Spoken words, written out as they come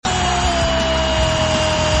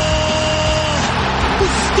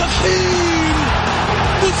مستحيل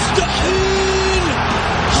مستحيل،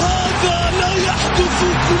 هذا لا يحدث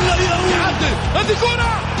كل يوم. هذه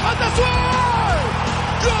كرة التسويق،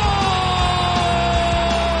 جول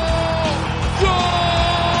جول،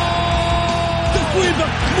 تسويبة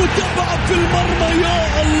متابعة في المرمى، يا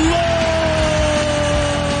الله.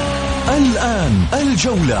 الآن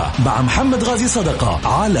الجولة مع محمد غازي صدقة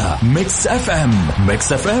على ميكس اف ام.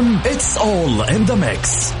 ميكس اف ام it's all in the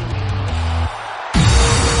mix.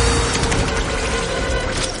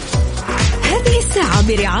 هذه الساعة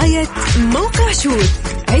برعاية موقع شوت.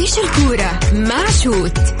 عيش الكورة مع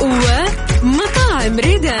شوت ومطاعم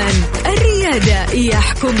ريدان، الريادة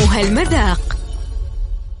يحكمها المذاق.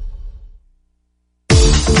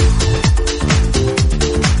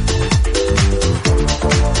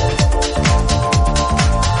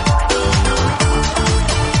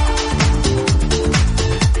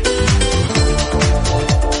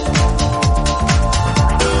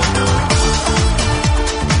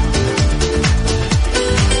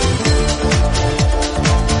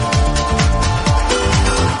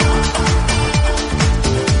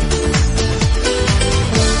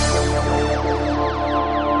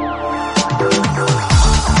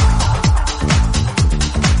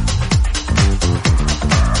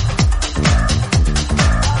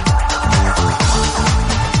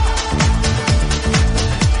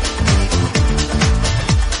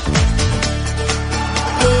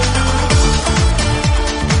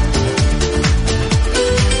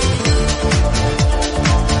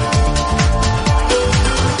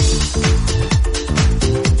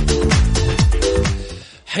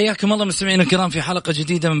 حياكم الله مستمعينا الكرام في حلقة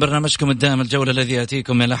جديدة من برنامجكم الدائم الجولة، الذي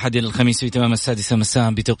يأتيكم من الأحد إلى الخميس في تمام 6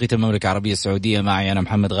 مساء بتوقيت المملكة العربية السعودية. معي أنا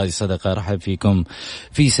محمد غازي صدقة، رحب فيكم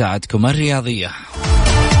في ساعتكم الرياضية.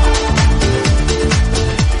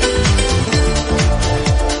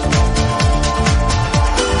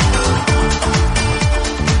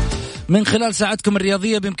 من خلال ساعتكم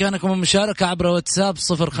الرياضية بإمكانكم المشاركة عبر واتساب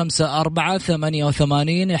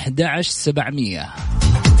 0548811700.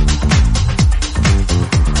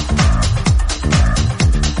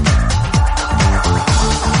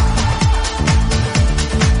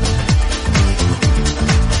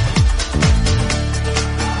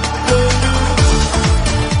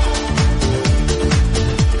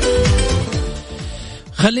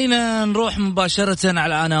 خلينا نروح مباشرة على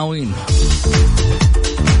العناوين.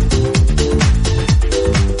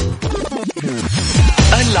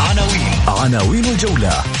 عناوين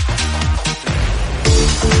الجولة.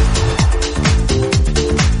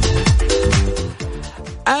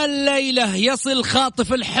 الليلة يصل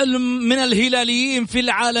خاطف الحلم من الهلاليين في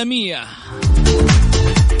العالمية.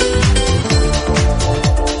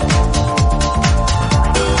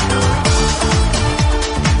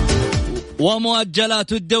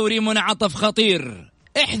 ومؤجلات الدوري منعطف خطير،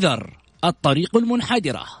 احذر الطريق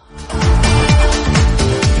المنحدرة.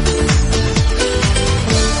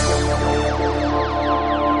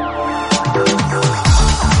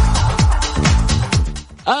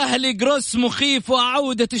 أهلي جروس مخيف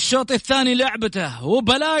وعودة الشوط الثاني لعبته،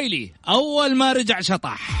 وبلايلي أول ما رجع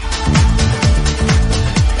شطح.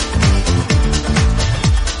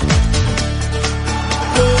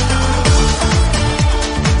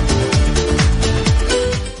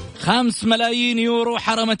 $5 ملايين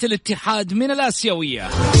حرمت الاتحاد من الآسيوية.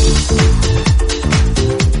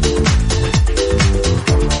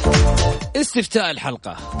 استفتاء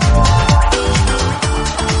الحلقة: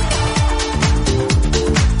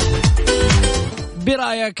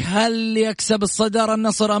 برأيك هل يكسب الصدارة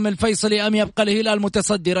النصر أم الفيصلي أم يبقى الهلال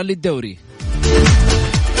متصدرا للدوري؟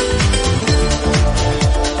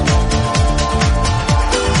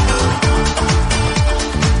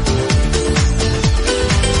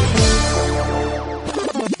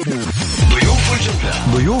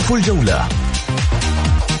 ضيوف الجولة.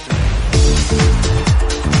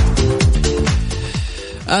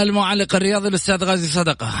 المعلق الرياضي الأستاذ غازي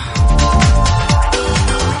صدقة،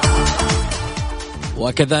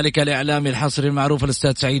 وكذلك الإعلامي الحصري المعروف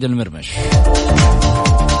الأستاذ سعيد المرمش.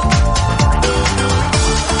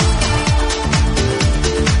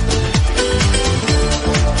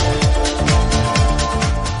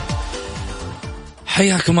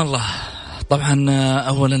 حياكم الله. طبعا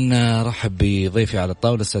أولا رحب بضيفي على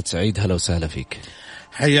الطاولة أستاذ سعيد، هلا وسهلا فيك.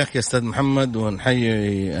 حياك يا أستاذ محمد، ونحيي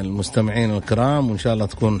المستمعين الكرام، وإن شاء الله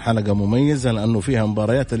تكون حلقة مميزة لأنه فيها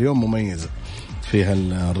مباريات اليوم مميزة، فيها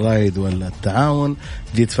الرايد والتعاون.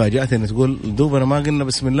 جيت فاجأتني تقول دوبنا ما قلنا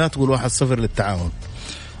بسم الله تقول 1-0 للتعاون.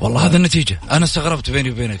 والله هذا النتيجة. أنا استغربت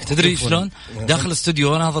بيني وبينك، تدري شلون داخل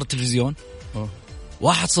الاستوديو وأنا ناظر التلفزيون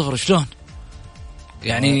 1-0 شلون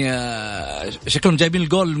يعني شكلهم جايبين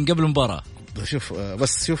الجول من قبل المباراة. شوف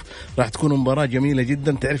بس شوف راح تكون مباراة جميلة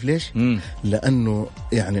جدا. تعرف ليش؟ لأنه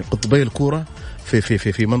يعني قطبي الكورة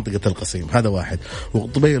في منطقة القصيم، هذا واحد.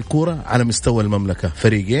 وقطبي الكورة على مستوى المملكة،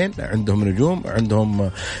 فريقين عندهم نجوم،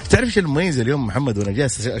 عندهم. تعرف شو المميز اليوم محمد وانا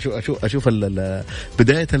جالس اشوف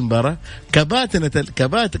بداية المباراة؟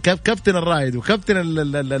 كابتن الرائد وكابتن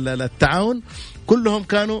التعاون كلهم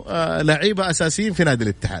كانوا لعيبة أساسيين في نادي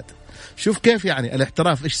الاتحاد. شوف كيف يعني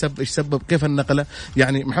الاحتراف ايش سبب كيف النقله.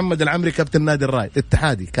 يعني محمد العمري كابتن نادي الرائد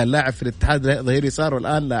اتحادي، كان لاعب في الاتحاد ظهير يسار،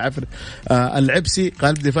 والان لاعب العبسي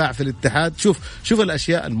قلب دفاع في الاتحاد. شوف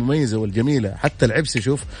الاشياء المميزه والجميله. حتى العبسي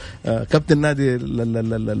شوف كابتن نادي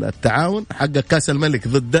التعاون حقق كاس الملك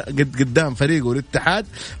ضد قدام فريقه الاتحاد،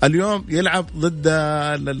 اليوم يلعب ضد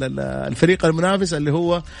الفريق المنافس اللي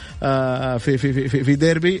هو في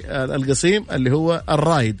ديربي القصيم اللي هو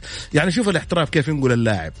الرايد. يعني شوف الاحتراف كيف ينقل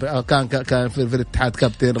اللاعب. كان في الاتحاد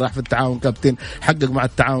كابتن، راح في التعاون كابتن، حقق مع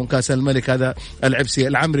التعاون كاس الملك. هذا العبسي.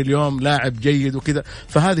 العمري اليوم لاعب جيد وكذا.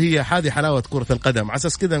 فهذه حلاوة كرة القدم. على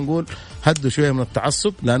اساس كذا نقول هدوا شوية من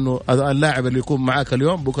التعصب، لأنه اللاعب اللي يكون معاك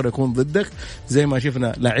اليوم بكرة يكون ضدك. زي ما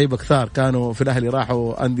شفنا لعيبة كثار كانوا في الأهلي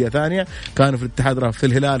راحوا أندية ثانية، كانوا في الاتحاد راحوا في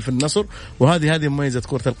الهلال في النصر. وهذه مميزة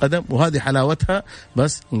كرة القدم وهذه حلاوتها.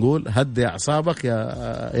 بس نقول هدي أعصابك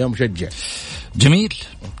يا مشجع. جميل،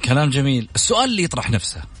 كلام جميل. السؤال اللي يطرح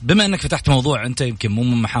نفسه، بما أنك فتحت موضوع أنت يمكن مو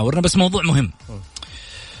من محاورنا بس موضوع مهم،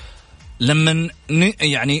 لما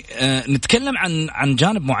يعني نتكلم عن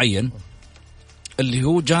جانب معين اللي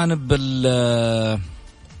هو جانب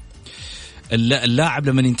اللاعب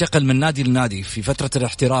لما ينتقل من نادي لنادي في فترة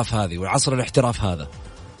الاحتراف هذه وعصر الاحتراف هذا.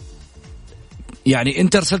 يعني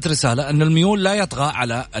أنت أرسلت رسالة أن الميول لا يطغى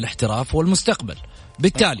على الاحتراف والمستقبل،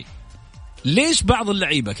 بالتالي ليش بعض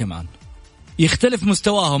اللعيبة كمان يختلف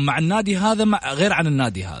مستواهم مع النادي هذا غير عن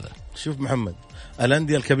النادي هذا؟ شوف محمد،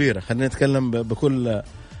 الأندية الكبيرة خلينا نتكلم بكل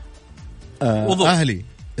أهلي،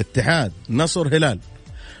 اتحاد، نصر، هلال،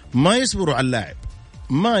 ما يصبروا على اللاعب،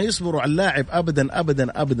 ما يصبروا على اللاعب أبدا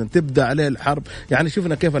أبدا أبدا. تبدأ عليه الحرب. يعني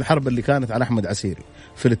شفنا كيف الحرب اللي كانت على أحمد عسيري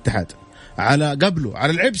في الاتحاد، على قبله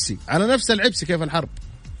على العبسي، على نفس العبسي كيف الحرب.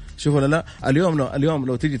 شوف ولا لا؟ اليوم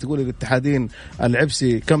لو تيجي تقول للاتحادين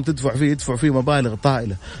العبسي كم تدفع فيه، يدفع فيه مبالغ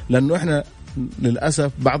طائلة. لأنه إحنا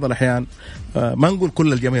للأسف بعض الأحيان ما نقول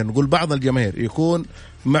كل الجماهير، نقول بعض الجماهير يكون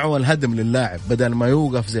معه الهدم للاعب بدل ما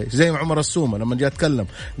يوقف زي عمر السومة لما جاء أتكلم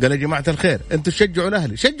قال يا جماعة الخير أنتوا تشجعوا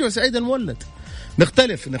الأهلي، شجعوا سعيد المولد.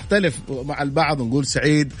 نختلف مع البعض ونقول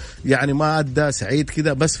سعيد يعني ما أدى، سعيد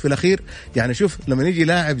كذا، بس في الأخير يعني شوف لما يجي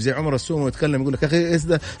لاعب زي عمر السومة ويتكلم يقول لك أخي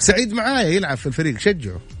سعيد معايا يلعب في الفريق،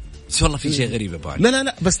 شجعه. بس والله في شيء غريب أبو علي.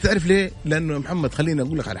 لا بس تعرف ليه؟ لأنه محمد خليني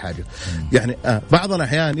أقول لك على حاجة. يعني بعض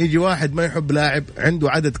الأحيان يجي واحد ما يحب لاعب عنده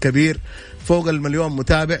عدد كبير فوق 1,000,000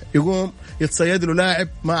 متابع، يقوم يتصيد له لاعب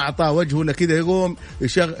ما أعطاه وجهه لكذا، يقوم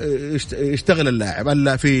يشتغل اللاعب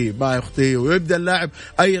ألا فيه ما يخطي، ويبدأ اللاعب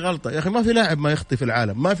أي غلطة. يا أخي ما في لاعب ما يخطي في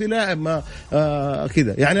العالم، ما في لاعب ما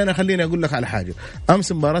كذا. يعني أنا خليني أقول لك على حاجة.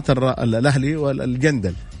 أمس مباراة الأهلي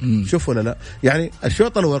والجندل، شوف ولا لا؟ يعني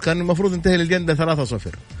الشوط الأول كان المفروض ينتهي للجندل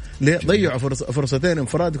 3-0. ليه؟ ضيعوا فرصتين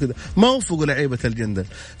انفراد وكذا، ما وفقوا لعيبة الجندل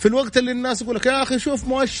في الوقت اللي الناس يقول لك يا أخي شوف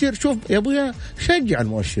مؤشر، شوف يا أبويا شجع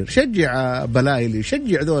المؤشر، شجع بلايلي،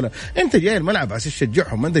 شجع ذولا. أنت جاي الملعب عشان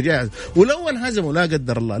تشجعهم، ما أنت جاي ولو انهزموا لا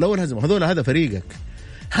قدر الله، لو انهزموا هذولا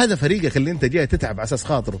هذا فريقك اللي أنت جاي تتعب على أساس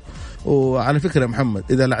خاطره. وعلى فكرة محمد،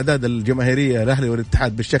 إذا الأعداد الجماهيرية الأهلي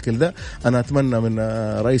والاتحاد بالشكل ده، أنا أتمنى من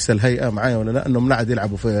رئيس الهيئة معايا ولا لا أنهم لا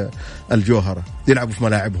يلعبوا في الجوهرة، يلعبوا في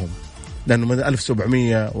ملاعبهم، لأنه من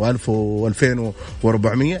 1700 و1000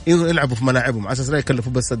 و2400 يلعبوا في ملاعبهم على أساس لا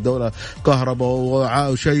يكلفوا بس الدولة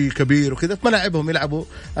كهرباء وشيء كبير وكذا. في ملاعبهم يلعبوا،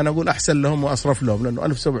 أنا أقول أحسن لهم وأصرف لهم، لأنه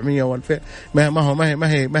 1700 و2000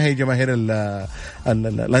 ما هي جماهير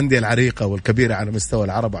الأندية العريقة والكبيرة على مستوى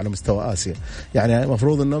العرب وعلى مستوى آسيا. يعني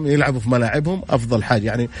المفروض أنهم يلعبوا في ملاعبهم أفضل حاجة.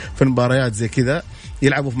 يعني في المباريات زي كذا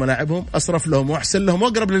يلعبوا في ملاعبهم أصرف لهم وأحسن لهم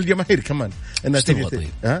وأقرب للجماهير كمان.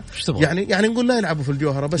 يعني نقول لا يلعبوا في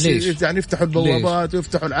الجوهرة بس، يعني يفتحوا البوابات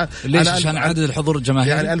ويفتحوا ليش؟ عشان عدد الحضور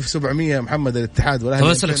الجماهيري. يعني 1700 محمد الاتحاد والأهلي. طب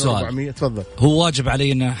أسألك سؤال، تفضل. هو واجب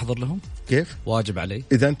علي أن أحضر لهم؟ كيف واجب علي؟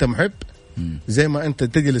 إذا أنت محب زي ما أنت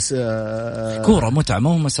تجلس كورة متعة، ما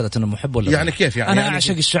هو مسألة أنه محب ولا يعني كيف. يعني أنا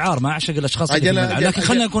أعشق الشعار، ما أعشق الأشخاص اللي في الملعب. لكن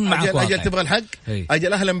خلنا نكون معك واقع. أجل تبغى الحق،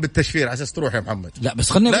 أجل أهلا بالتشفير على أساس تروح يا محمد. لا بس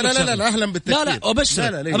خلنا لا أهلا بالتشفير. لا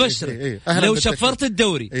أبشر لو شفرت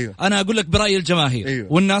الدوري أنا أقول لك برأي الجماهير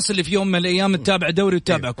والناس اللي في يوم من الأيام تتابع دوري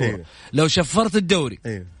وتتابع كورة، لو شفرت الدوري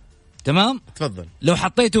تمام، تفضل، لو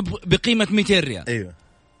حطيته بقيمة 200 ريال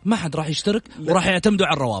ما حد راح يشترك وراح يعتمدوا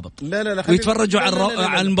على الروابط. لا ويتفرجوا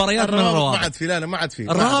على المباريات من الروابط. ما عاد في ما عاد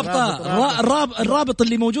في الرابط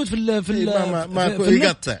اللي موجود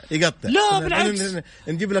يقطع. لا بالعكس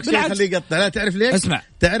نجيب لك شيء خليه يقطع. لا تعرف ليش؟ اسمع،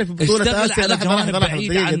 تعرف بطولة آسيا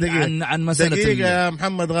دقيقة عن مسألة دقيقة يا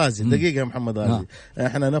محمد غازي.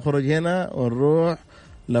 احنا نخرج هنا ونروح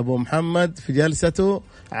لابو محمد في جلسته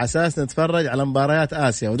على اساس نتفرج على مباريات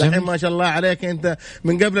آسيا. ودحين ما شاء الله عليك انت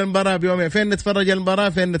من قبل المباراة بيومين فين نتفرج المباراة؟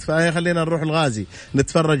 خلينا نروح الغازي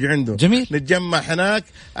نتفرج عنده. جميل. نتجمع هناك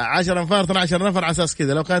 10 نفر 12 نفر على اساس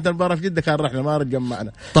كذا. لو كانت المباراة في جدة كان رحنا ما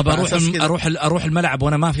رجمعنا. طب اروح الملعب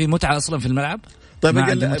وانا ما في متعة اصلا في الملعب. طيب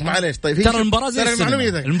معليش. طيب ترى المباراة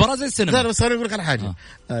زي السينما. بس أنا أقول لك على حاجة.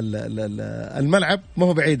 الملعب ما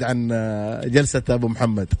هو بعيد عن جلسة أبو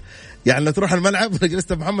محمد. يعني لو تروح الملعب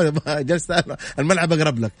جلسة محمد جلسة الملعب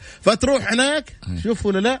أقرب لك فتروح هناك شوف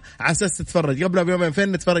ولا لا على أساس تتفرج. قبلها بيومين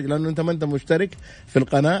فين نتفرج؟ لأنه أنت ما أنت مشترك في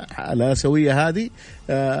القناة الآسيوية هذه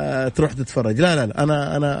تروح تتفرج. لا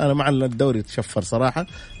أنا مع الدوري يتشفر صراحة.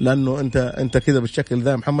 لأنه أنت كذا بالشكل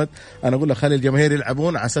ذا محمد. أنا أقول لك خلي الجماهير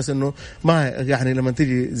يلعبون على أساس إنه ما يعني لما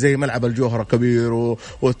تيجي زي ملعب الجوهرة كبير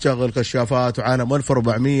وتشغل كشافات وعالم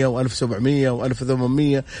 1400 و1700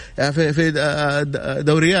 و1800 في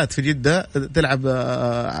دوريات في جدة تلعب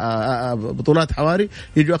بطولات حواري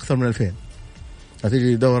يجوا أكثر من 2000.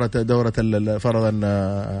 تيجي دورة فرضا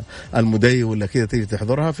المدي ولا كذا تيجي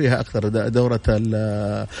تحضرها فيها أكثر. دورة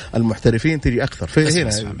المحترفين تيجي أكثر في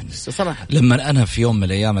هنا صراحة. لما أنا في يوم من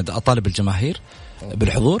الأيام أطالب الجماهير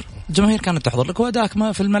بالحضور الجماهير كانت تحضر لك وأداك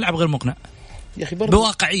ما في الملعب غير مقنع يا أخي برضو.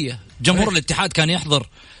 بواقعية جمهور الاتحاد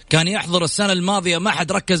كان يحضر السنة الماضية ما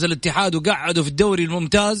حد ركز الاتحاد وقعدوا في الدوري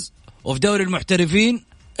الممتاز وفي دوري المحترفين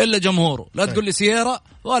إلا جمهوره. لا تقول لي سيارة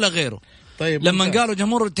ولا غيره. طيب لما قالوا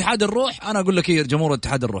جمهور الاتحاد الروح أنا أقول لك إيه جمهور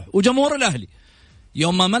الاتحاد الروح وجمهور الأهلي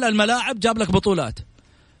يوم ما ملأ الملاعب جاب لك بطولات.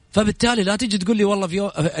 فبالتالي لا تيجي تقول لي والله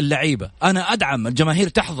في اللعيبة. أنا أدعم الجماهير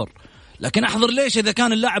تحضر لكن أحضر ليش إذا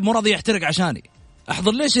كان اللاعب مو راضي يحترق عشاني؟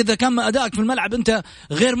 أحضر ليش إذا كان أدائك في الملعب أنت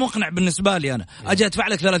غير مقنع بالنسبة لي؟ أنا أجي أدفع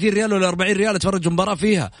لك 30 ريال ولا 40 ريال أتفرج مباراة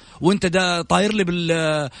فيها وأنت طاير لي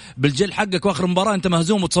بالجل حقك وآخر مباراة أنت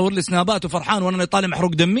مهزوم وتصور لي سنابات وفرحان وأنا طالع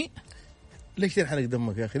محروق دمي. ليش تنحرق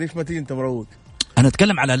دمك يا أخي؟ ليش ما تيجي أنت مروق؟ أنا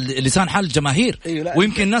أتكلم على لسان حال الجماهير. أيوة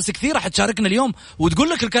ويمكن ناس كثيرة حتشاركنا اليوم وتقول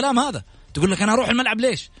لك الكلام هذا. تقول لك أنا أروح الملعب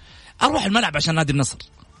ليش؟ أروح الملعب عشان نادي النصر.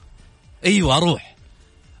 أيوة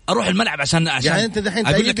أروح الملعب عشان يعني أنت دحين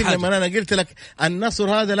تأيدك لما أنا قلت لك النصر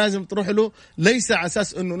هذا لازم تروح له ليس على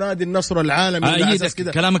أساس إنه نادي النصر العالمي على أساس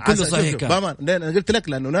كذا. كلامك كله صحيح. أنا قلت لك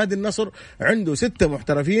لأنه نادي النصر عنده 6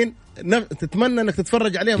 محترفين تتمنى إنك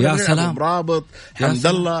تتفرج عليهم. يا سلام. رابط حمد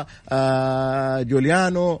الله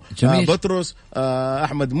جوليانو بطرس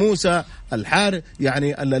أحمد موسى الحارث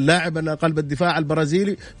يعني اللاعب قلب الدفاع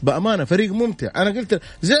البرازيلي بأمانة فريق ممتع. أنا قلت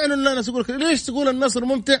زعلوا الناس يقول ليش تقول النصر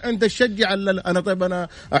ممتع أنت تشجع أنا طيب أنا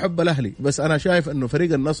أحب الأهلي بس أنا شايف إنه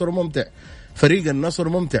فريق النصر ممتع. فريق النصر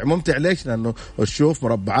ممتع ليش؟ لأنه تشوف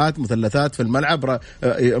مربعات مثلثات في الملعب.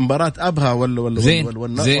 مباراة أبها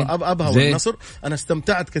والنصر أنا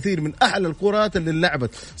استمتعت كثير من أحلى الكرات اللي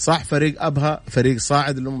لعبت. صح فريق أبها فريق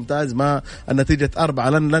صاعد للممتاز ما النتيجة 4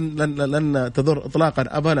 لن تضر إطلاقا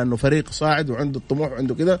أبها لأنه فريق صاعد وعنده الطموح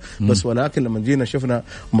وعنده كذا بس. ولكن لما جينا شفنا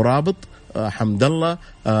مرابط حمد الله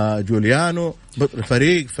جوليانو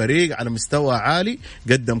فريق على مستوى عالي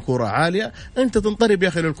قدم كرة عالية. أنت تنطرب يا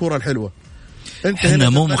أخي للكرة الحلوة. احنا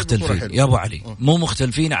مو مختلفين يا ابو علي مو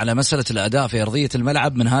مختلفين على مسألة الأداء في أرضية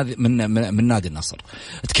الملعب من نادي النصر.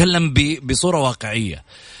 اتكلم بصورة واقعية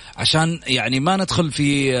عشان يعني ما ندخل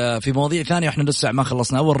في مواضيع ثانية. احنا لسه ما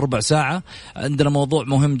خلصنا أول ربع ساعة. عندنا موضوع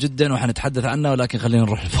مهم جدا وحنتحدث عنه ولكن خلينا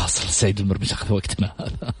نروح الفاصل. سعيد المرمش أخذ وقتنا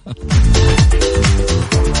هذا.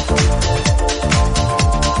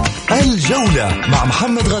 الجولة مع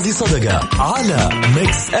محمد غازي صدقة على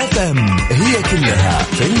ميكس اف ام هي كلها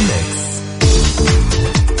في الميكس.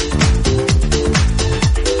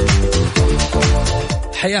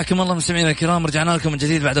 حياكم الله مستمعينا الكرام. رجعنا لكم من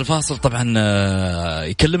جديد بعد الفاصل. طبعا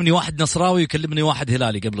يكلمني واحد نصراوي ويكلمني واحد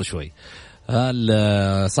هلالي قبل شوي.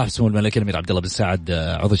 صاحب سمو الملك الأمير عبد الله بن سعد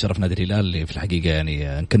عضو شرف نادي الهلال اللي في الحقيقة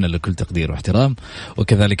يعني نكن له كل تقدير واحترام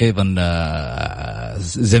وكذلك أيضا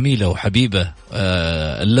زميله وحبيبه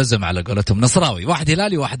اللزم على قولتهم نصراوي. واحد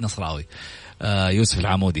هلالي وواحد نصراوي يوسف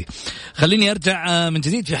العمودي. خليني أرجع من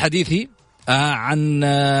جديد في حديثي عن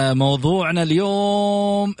موضوعنا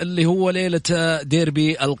اليوم اللي هو ليلة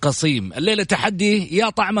ديربي القصيم. الليلة تحدي يا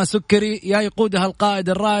طعمة سكري يا يقودها القائد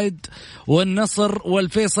الرائد والنصر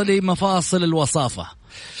والفيصلي مفاصل الوصافة.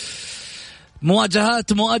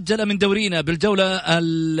 مواجهات مؤجلة من دورينا بالجولة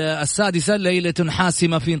السادسة، ليلة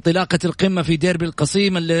حاسمة في انطلاقة القمة في ديربي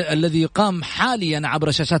القصيم الذي يقام حاليا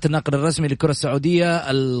عبر شاشات الناقل الرسمي للكرة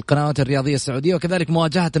السعودية، القنوات الرياضية السعودية، وكذلك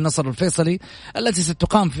مواجهة النصر الفيصلي التي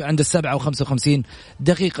ستقام عند 7:55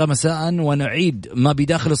 مساء. ونعيد ما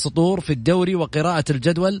بداخل السطور في الدوري وقراءة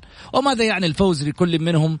الجدول وماذا يعني الفوز لكل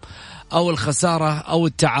منهم أو الخسارة أو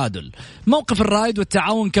التعادل. موقف الرايد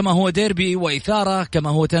والتعاون كما هو ديربي وإثارة كما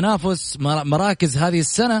هو تنافس مراكز هذه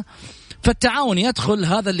السنة. فالتعاون يدخل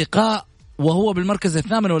هذا اللقاء وهو بالمركز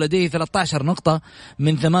الثامن ولديه 13 نقطة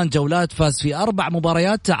من 8 جولات، فاز في 4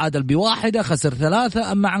 مباريات، تعادل ب1، خسر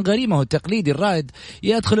 3. أما عن غريمه التقليدي الرايد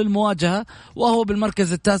يدخل المواجهة وهو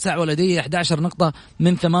بالمركز التاسع ولديه 11 نقطة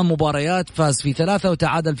من 8 مباريات، فاز في 3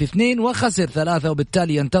 وتعادل في 2 وخسر 3،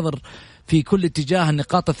 وبالتالي ينتظر في كل اتجاه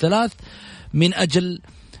النقاط الثلاث من أجل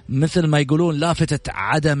مثل ما يقولون لافتة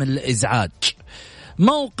عدم الإزعاج.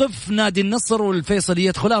 موقف نادي النصر والفيصلي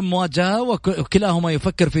يدخلان مواجهة وكلاهما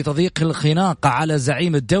يفكر في تضييق الخناق على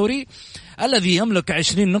زعيم الدوري الذي يملك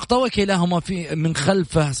 20 نقطة وكلاهما في من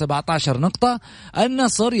خلفه 17 نقطة.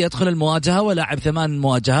 النصر يدخل المواجهة ولاعب 8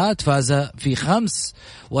 مواجهات، فاز في 5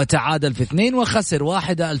 وتعادل في 2 وخسر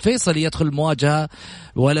 1. الفيصلي يدخل المواجهة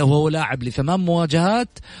وهو لاعب ل8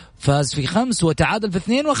 مواجهات، فاز في 5 وتعادل في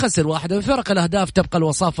 2 وخسر 1. بفرق الأهداف تبقى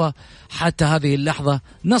الوصافة حتى هذه اللحظة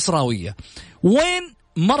نصراوية. وين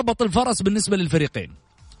مربط الفرس بالنسبة للفريقين؟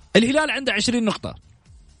 الهلال عنده 20 نقطة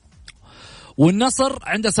والنصر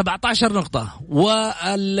عنده 17 نقطة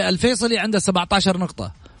والفيصلي عنده 17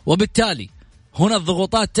 نقطة، وبالتالي هنا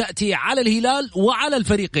الضغوطات تأتي على الهلال وعلى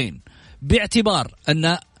الفريقين باعتبار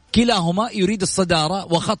أن كلاهما يريد الصدارة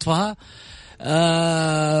وخطفها،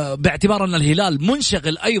 باعتبار أن الهلال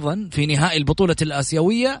منشغل أيضا في نهائي البطولة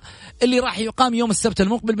الآسيوية اللي راح يقام يوم السبت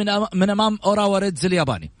المقبل من أمام أوراوا ريدز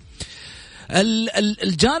الياباني.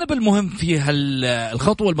 الجانب المهم في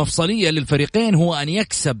الخطوة المفصلية للفريقين هو أن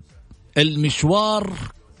يكسب المشوار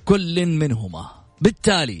كل منهما.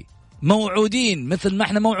 بالتالي موعودين مثل ما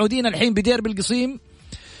احنا موعودين الحين بديربي القصيم،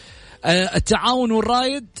 التعاون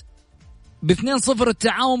والرايد ب2-0.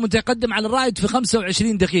 التعاون متقدم على الرايد في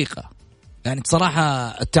 25 دقيقة. يعني بصراحة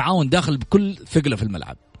التعاون داخل بكل ثقله في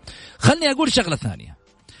الملعب. خلني أقول شغلة ثانية،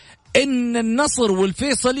 إن النصر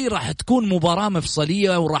والفيصلي راح تكون مباراة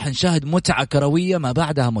مفصلية وراح نشاهد متعة كروية ما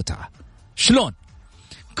بعدها متعة. شلون؟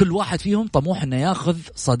 كل واحد فيهم طموح إنه ياخذ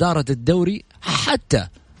صدارة الدوري حتى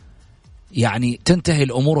يعني تنتهي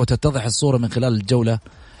الأمور وتتضح الصورة من خلال الجولة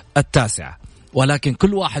التاسعة، ولكن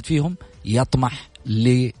كل واحد فيهم يطمح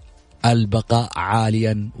للبقاء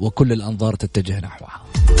عاليا وكل الأنظار تتجه نحوها.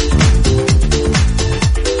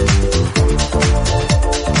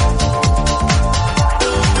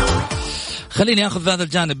 خليني أخذ هذا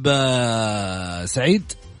الجانب. سعيد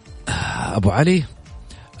أبو علي،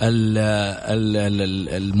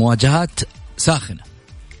 المواجهات ساخنة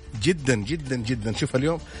جدا جدا جدا. شوف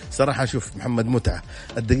اليوم صراحة، شوف محمد، متعة.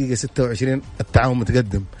 الدقيقة 26 التعاون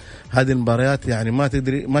متقدم. هذه المباريات يعني ما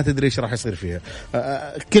تدري ايش راح يصير فيها.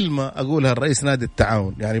 كلمة أقولها الرئيس نادي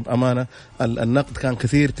التعاون، يعني بأمانة النقد كان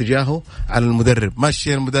كثير تجاهه على المدرب.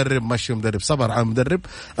 مشي المدرب، صبر على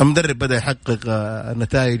المدرب بدأ يحقق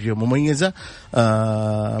نتائج مميزة.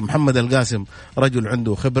 محمد القاسم رجل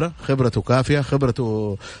عنده خبرته كافية،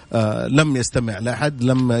 خبرته لم يستمع لأحد،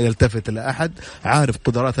 لم يلتفت لأحد، عارف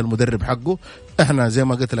قدرات المدرب حقه. احنا زي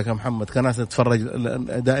ما قلت لك يا محمد كناس نتفرج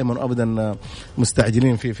دائما وابدا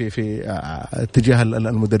مستعجلين في اتجاه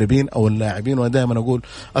المدربين او اللاعبين، ودائما اقول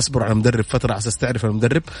اصبر على المدرب فتره على اساس تعرف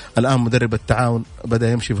المدرب. الان مدرب التعاون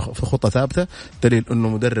بدا يمشي في خطه ثابته، دليل انه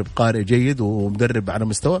مدرب قارئ جيد ومدرب على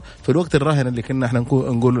مستوى. في الوقت الراهن اللي كنا احنا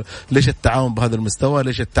نقول ليش التعاون بهذا المستوى،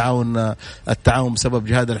 ليش التعاون بسبب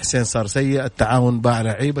جهاد الحسين صار سيء، التعاون باع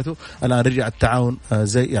لعيبته، الان رجع التعاون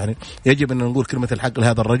زي يعني يجب ان نقول كلمه الحق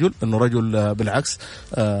لهذا الرجل، انه رجل بالعكس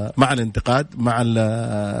مع الانتقاد، مع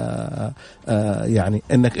يعني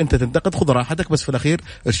انك انت تنتقد خذ راحتك، بس في الاخير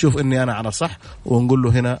تشوف اني انا على صح، ونقول له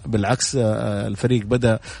هنا بالعكس الفريق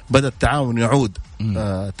بدا التعاون يعود.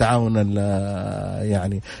 تعاون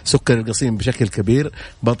يعني سكر القصيم بشكل كبير،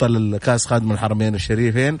 بطل الكاس خادم الحرمين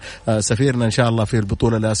الشريفين، سفيرنا ان شاء الله في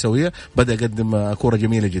البطوله الاسيويه، بدا يقدم كوره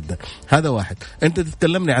جميله جدا. هذا واحد. انت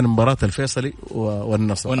تتكلمني عن مباراه الفيصلي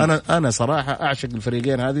والنصر. انا صراحه اعشق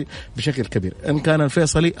الفريقين هذه بشكل كبير، ان كان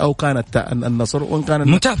الفيصلي او كان النصر، وان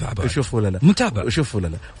كان متابع شوف ولا لا متابع، شوف ولا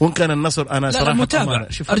لا، وان كان النصر انا صراحه متابع.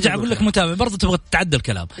 ارجع اقول لك متابع، برضه تبغى تعدل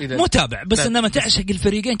كلام متابع، بس انما تعشق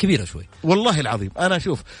الفريقين كبيره شوي والله العظيم. انا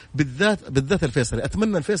شوف بالذات الفيصلي،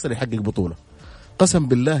 اتمنى الفيصلي يحقق بطوله قسم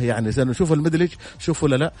بالله. يعني نشوف المدلج، شوف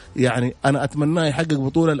ولا لا، يعني انا اتمناه يحقق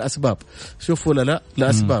بطوله. الاسباب شوف ولا لا،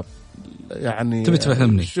 لاسباب يعني تبي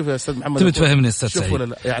تفهمني؟ شوف يا استاذ محمد، تبي تفهمني استاذ سعيد؟ ولا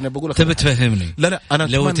لا يعني بقول لك تبي تفهمني؟ لا انا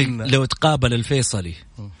لو تقابل الفيصلي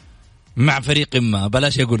مع فريق ما،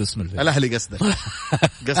 بلاش يقول اسم الفريق، الاهلي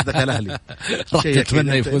قصدك الاهلي راح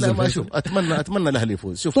تتمنى يفوز. لا ما شوف، اتمنى الاهلي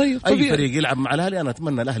يفوز. شوف طيب اي فريق يلعب مع الاهلي انا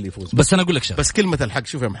اتمنى الاهلي يفوز. بس انا اقول لك شيء، بس كلمه الحق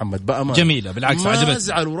شوف يا محمد بأمان جميله بالعكس، ما عجبتني.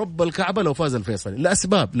 ازعل ورب الكعبه لو فاز الفيصلي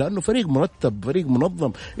لاسباب، لانه فريق مرتب، فريق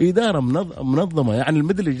منظم، اداره منظمه. يعني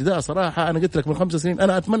المدلج ده صراحه انا قلت لك من 5 سنين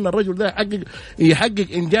انا اتمنى الرجل ده يحقق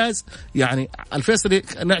انجاز. يعني الفيصلي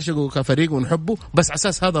نعشقه كفريق ونحبه، بس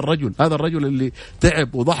اساس هذا الرجل اللي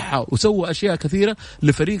تعب وضحى وسوى اشياء كثيره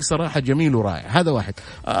لفريق صراحة جميل ورائع. هذا واحد.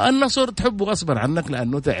 النصر تحبه غصبا عنك،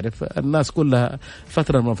 لأنه تعرف الناس كلها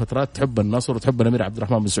فترة من فترات تحب النصر وتحب الأمير عبد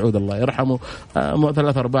الرحمن بن سعود الله يرحمه.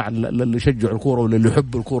 3/4 اللي يشجعوا الكورة واللي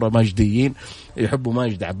يحبوا الكورة ماجديين، يحبوا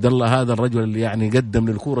ماجد عبد الله، هذا الرجل اللي يعني قدم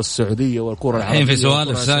للكورة السعودية والكورة العربية. الحين في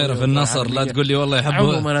سوالف سايرة في النصر، لا تقول لي والله يحبه.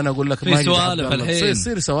 عموما أنا أقول لك في سوالف الحين،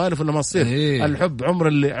 يصير سوالف ولا ما تصير. الحب عمر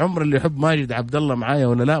اللي يحب ماجد عبد الله معايا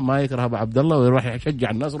ولا لا، ما يكره أبو عبد الله ويروح يشجع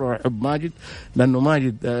النصر ويحب ماجد، لأنه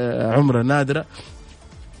ماجد عمره نادرة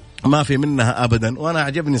ما في منها أبدا. وأنا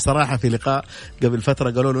عجبني صراحة في لقاء قبل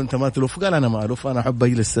فترة قالوا له أنت ما تلوف، قال أنا ما ألوف، أنا أحب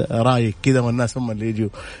أجلس رايق كذا والناس هم اللي يجوا.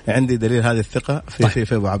 عندي دليل هذه الثقة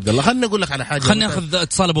في أبو عبد الله. خلنا أقول لك على حاجة، خلنا ناخذ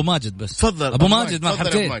اتصال أبو ماجد بس. تفضل أبو ماجد،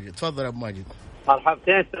 مرحبتين. تفضل أبو ماجد.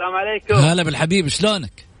 مرحبتين، السلام عليكم. هلا بالحبيب،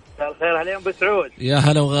 شلونك؟ مساء الخير عليهم أبو سعود. يا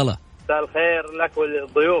هلا وغلا. مساء الخير لك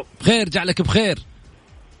والضيوف. بخير، جعلك بخير.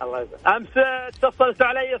 الله يسعدك. أمس اتصلت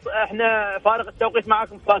علي، احنا فارق التوقيت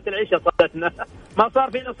معكم صلاة العشاء صلتنا، ما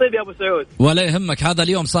صار في نصيب يا أبو سعود. ولا يهمك، هذا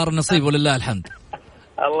اليوم صار النصيب ولله الحمد.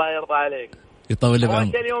 الله يرضى عليك، يطول لي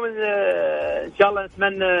بعمرك. اليوم إن شاء الله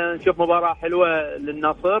نتمنى نشوف مباراة حلوة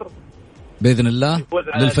للنصر بإذن الله،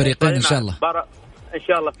 للفريقين إن شاء الله. إن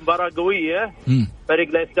شاء الله مباراة قوية. فريق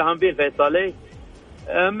لا يستهان به الفيصلي.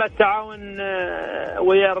 أما التعاون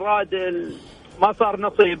ويا الراد ما صار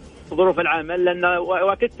نصيب ظروف العمل، لأن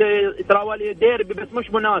وقت يتراولي ديربي بس مش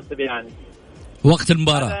مناسب يعني وقت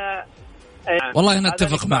المباراة. والله أنا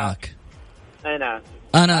أتفق معك. أي نعم،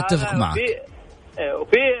 أنا أتفق معك.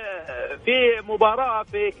 في مباراة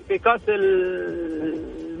في كأس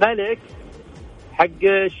الملك حق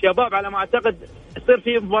الشباب على ما أعتقد يصير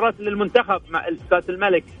في مباراة للمنتخب مع كأس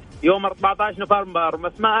الملك يوم 14 نوفمبر،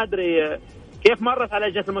 بس ما أدري كيف مرت على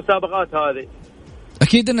لجنة المسابقات هذه.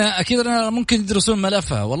 أكيد أنا ممكن يدرسون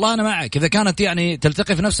ملفها. والله أنا معك، إذا كانت يعني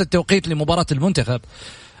تلتقي في نفس التوقيت لمباراة المنتخب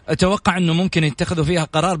أتوقع أنه ممكن يتخذوا فيها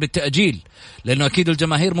قرار بالتأجيل، لأنه أكيد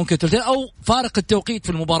الجماهير ممكن تلتقي، أو فارق التوقيت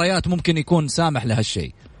في المباريات ممكن يكون سامح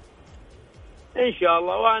لهالشيء. إن شاء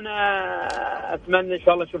الله، وأنا أتمنى إن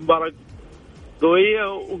شاء الله نشوف مباراة قوية.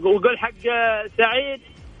 وقول حق سعيد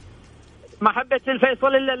ما حبيت الفيصل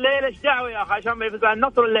إلا الليلة، إيش دعوة يا أخي عشان ما يفوز على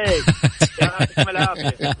النصر ولا إيش؟ يعطيكم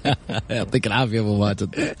العافية. يعطيك العافية أبو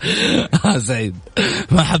ماجد. سعيد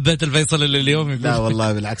ما حبيت الفيصل إلا اليوم. لا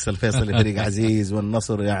والله بالعكس، الفيصل فريق عزيز،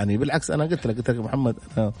 والنصر يعني بالعكس. أنا قلت لك محمد،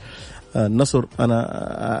 النصر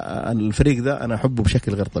أنا الفريق ده أنا أحبه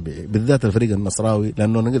بشكل غير طبيعي، بالذات الفريق النصراوي،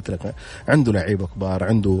 لأنه أنا قلت لك عنده لعيبة كبار،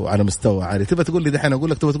 عنده على مستوى عالي. تبى تقول لي دحين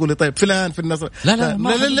أقول لك، تبى تقول لي طيب فلان في النصر؟ لا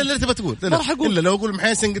تبى تقول لا إلا لو أقول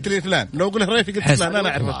محسن قلت لي فلان، لو أقول ريفي قلت فلان، أنا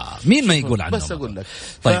أعرف مين ما يقول عنه. بس أقول لك.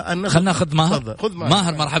 طيب خلنا ناخذ ماهر.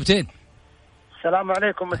 ماهر مرحبتين. السلام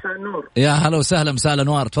عليكم، مساء النور. يا هلا وسهلا، مساء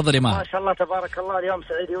الانوار. تفضل يا ماهر. ما شاء الله تبارك الله، اليوم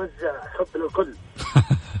سعيد يوزع حب للكل.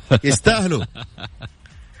 يستاهلوا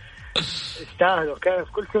كيف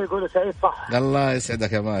كل شيء يقوله سعيد صح. الله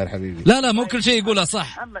يسعدك يا ماهر حبيبي. لا مو كل شيء يقوله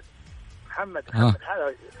صح. محمد هذا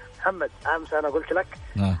محمد، امس انا قلت لك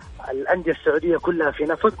الانديه السعوديه كلها في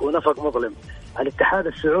نفق ونفق مظلم. الاتحاد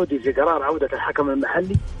السعودي في قرار عوده الحكم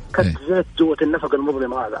المحلي كانت زيت جوه النفق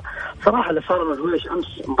المظلم هذا. صراحه اللي صار من الهويش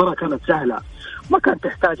امس مباراه كانت سهله، ما كانت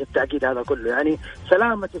تحتاج التعقيد هذا كله. يعني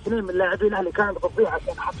سلامه 2 من لاعبين الاهلي كانت بتضيع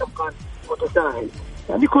عشان الحكم كان متساهل.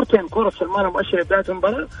 يعني كرتين، كره سلمان مؤشر بدايه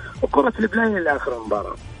المباراه وكره البلاين لاخر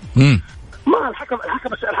المباراه. ما الحكم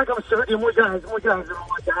السعودي مو جاهز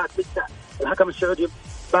للمواجهات لسه. الحكم السعودي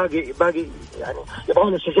باقي يعني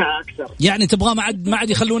يبغون الشجاعة أكثر. يعني تبغى ما عاد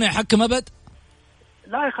يخلونه يحكم أبد؟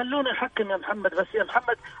 لا يخلونه يحكم يا محمد، بس يا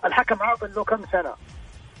محمد الحكم عاطل له كم سنة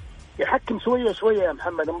يحكم شوية يا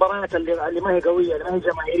محمد. المباريات اللي ما هي قوية، اللي ما هي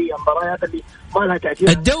جماهيرية، المباريات اللي ما لها تأثير.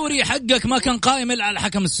 الدوري حقك ما كان قائم إلا على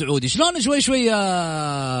الحكم السعودي، شلون شوي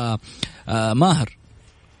يا ماهر؟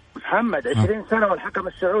 محمد 20 سنة والحكم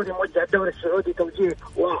السعودي موجه الدوري السعودي توجيه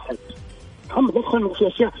واحد، محمد ندخل في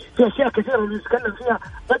أشياء كثيرة اللي نتكلم فيها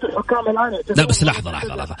ضد الحكام الآن. لا بس لحظة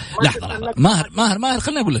ماهر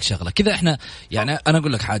خليني أقول لك شغلة كذا. إحنا يعني أنا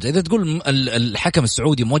أقول لك حاجة، إذا تقول الحكم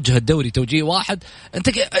السعودي موجه الدوري توجيه واحد، أنت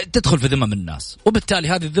تدخل في ذمة من الناس، وبالتالي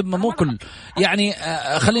هذه الذمة مو كل يعني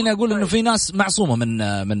خليني أقول إنه في ناس معصومة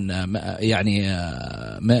من يعني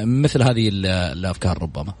مثل هذه الأفكار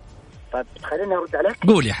ربما. طيب خليني أرد عليك.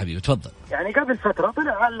 قول يا حبيبي تفضل. يعني قبل فترة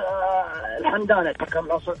طلع الحمدان الحكم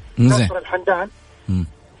ناصر الحمدان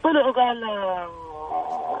طلع وقال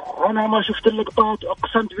أنا ما شفت اللقطات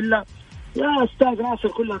أقسمت بالله. يا أستاذ ناصر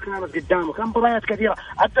كلها كانت قدامه، كان مباريات كثيرة.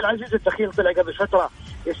 عبد العزيز الدخيل طلع قبل فترة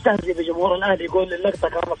يستهزئ بجمهور الأهلي، يقول اللقطة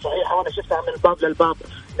كانت صحيحة وأنا شفتها من الباب للباب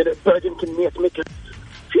من بعد يمكن 100 متر.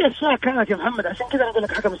 في أشياء كانت يا محمد، عشان كذا أقول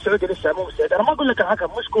لك الحكم السعودي لسه مو مستعد. أنا ما أقول لك الحكم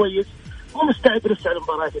مش كويس، مو مستعد لسه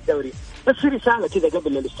لمباريات الدوري، بس في رسالة كذا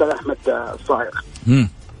قبل للأستاذ أحمد الصايغ.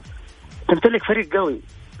 تمتلك فريق قوي،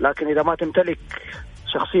 لكن إذا ما تمتلك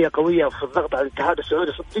شخصية قوية في الضغط على الاتحاد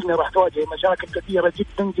السعودي صدقني راح تواجه مشاكل كثيرة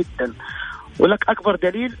جدا جدا. ولك أكبر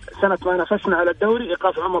دليل سنة ما نافسنا على الدوري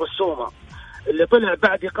إيقاف عمر السومة، اللي طلع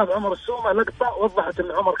بعد إيقاف عمر السومة لقطة وضحت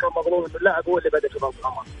أن عمر كان مظلوم، أن اللاعب هو اللي بدأ في ضغط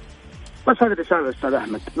عمر. بس هذه الرسالة أستاذ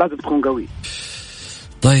أحمد، لازم تكون قوي.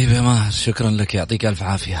 طيب يا ماهر شكرا لك، يعطيك ألف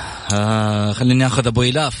عافية. خليني أخذ أبو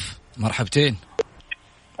إلاف. مرحبتين.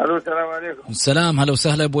 ألو السلام عليكم. السلام، هلا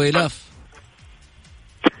وسهلا أبو إلاف.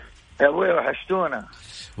 يا أبوي وحشتونا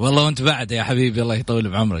والله وأنت بعد يا حبيبي، الله يطول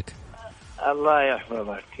بعمرك. الله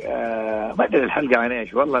يحفظك. ما أدري الحلقة عن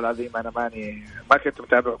إيش والله العظيم، أنا ما كنت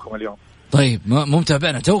متابعكم اليوم. طيب مو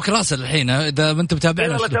متابعنا، توك راسل الحين إذا ما أنت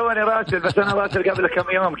متابعنا. والله توني راسل، بس أنا راسل قبل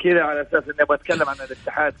كم يوم كذا على أساس إني أبغى أتكلم عن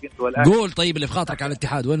الاتحاد كنت والآن. قول طيب اللي في خاطرك على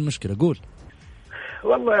الاتحاد، وين المشكلة؟ قول.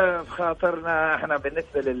 والله في خاطرنا إحنا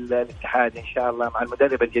بالنسبة للاتحاد إن شاء الله مع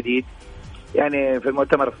المدرب الجديد، يعني في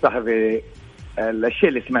المؤتمر الصحفي الشيء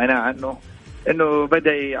اللي سمعناه عنه إنه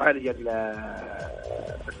بدأ يعالج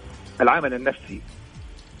العامل النفسي،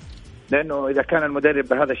 لأنه إذا كان المدرب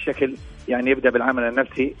بهذا الشكل يعني يبدأ بالعامل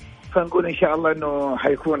النفسي، فنقول إن شاء الله إنه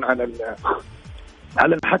حيكون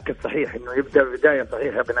على الحك الصحيح، إنه يبدأ بداية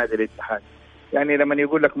صحيحة بنادي الاتحاد. يعني لما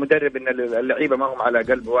يقول لك مدرب إن اللعيبة ما هم على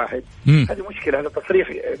قلب واحد، هذه مشكلة، هذا تصريح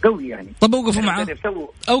قوي يعني. طب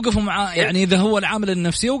أوقفوا معاه يعني إذا هو العامل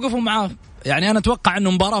النفسي أوقفوا معاه. يعني أنا أتوقع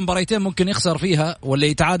إنه مباراتين ممكن يخسر فيها ولا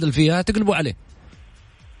يتعادل فيها تقلبوا عليه.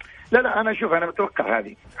 لا أنا أشوف، أنا متوقع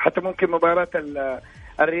هذه حتى ممكن مباراة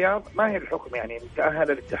الرياض ما هي الحكم، يعني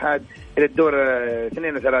تأهل الاتحاد إلى الدور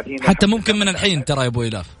 32 حتى ممكن من الحين ترى يا أبو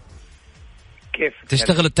إلاف كيف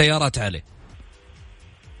تشتغل التيارات عليه.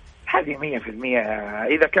 هذه 100%.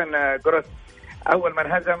 إذا كان جروس أول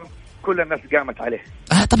من هزم كل الناس قامت عليه.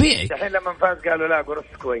 طبيعي. الحين لما فاز قالوا لا جروس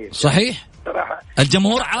كويس. صحيح. صراحة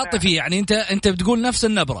الجمهور عاطفي، يعني أنت بتقول نفس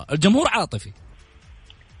النبرة، الجمهور عاطفي.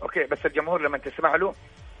 أوكي، بس الجمهور لما تسمع له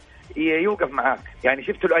يوقف معاك. يعني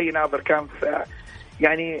شفت له أي ناظر كان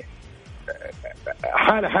يعني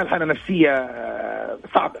حالة نفسية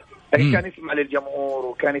صعبة، يعني كان يسمع للجمهور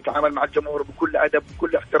وكان يتعامل مع الجمهور بكل أدب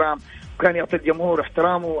وكل احترام، وكان يعطي الجمهور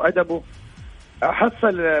احترامه وأدبه.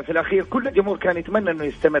 حصل في الأخير كل الجمهور كان يتمنى أنه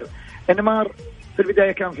يستمر. إنمار في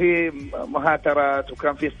البداية كان في مهاترات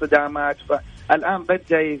وكان في اصطدامات، فالآن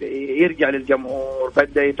بدأ يرجع للجمهور،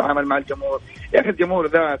 بدأ يتعامل مع الجمهور. يا أخي الجمهور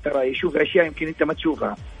ذا ترى يشوف أشياء يمكن أنت ما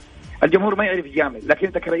تشوفها. الجمهور ما يعرف يجامل، لكن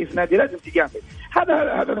أنت كرئيس نادي لازم تجامل.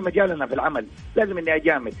 هذا مجالنا في العمل، لازم إني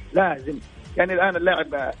أجامل، لازم. يعني الآن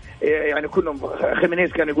اللاعب يعني كلهم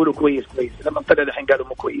خيمينيز كانوا يقولوا كويس لما طلع الحين قالوا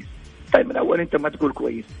مو كويس. طيب من أول أنت ما تقول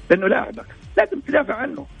كويس لأنه لاعبك، لازم تدافع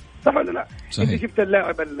عنه، صح ولا لا؟ صحيح. أنت شفت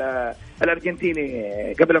اللاعب الأرجنتيني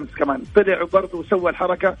قبل أمس كمان طلع وبرضه وسوى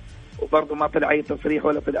الحركة وبرضه ما طلع أي تصريح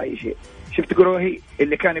ولا طلع أي شيء. شفت جروهي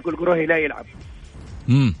اللي كان يقول جروهي لا يلعب.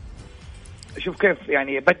 شوف كيف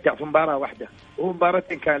يعني بدع في مباراة واحدة، وهو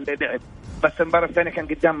مباراتين كان لعب، بس المباراة الثانية كان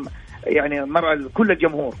قدام يعني مرة كل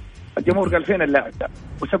الجمهور قال فين اللاعب ده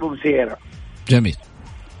وسبب سيارة. جميل.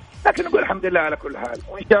 لكن نقول الحمد لله على كل حال،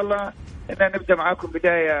 وإن شاء الله إننا نبدأ معاكم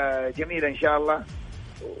بداية جميلة إن شاء الله.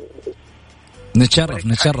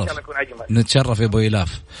 نتشرف يا أبو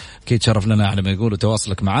إلاف، أكيد شرف لنا على ما يقولوا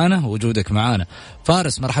تواصلك معنا ووجودك معنا.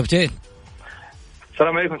 فارس مرحبتين.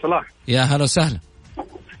 السلام عليكم صلاح. يا هلا وسهلا.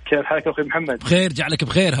 كيف حالك أخي محمد؟ بخير، جعلك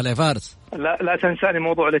بخير. هلا يا فارس. لا تنساني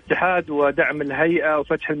موضوع الاتحاد ودعم الهيئة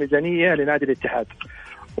وفتح الميزانية لنادي الاتحاد،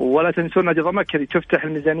 ولا تنسون نادي ضمك تفتح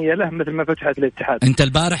الميزانية له مثل ما فتحت الاتحاد. أنت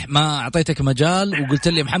البارح ما أعطيتك مجال وقلت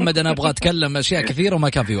لي محمد أنا أبغى أتكلم أشياء كثيرة وما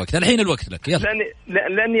كان في وقت. الحين الوقت لك، يلا.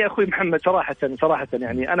 لأني يا أخوي محمد صراحة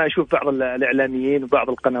يعني أنا أشوف بعض الإعلاميين وبعض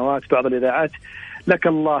القنوات وبعض الإذاعات لك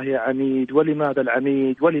الله يا عميد، ولماذا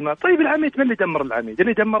العميد؟ طيب العميد من اللي دمر العميد؟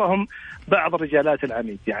 اللي دمرهم بعض رجالات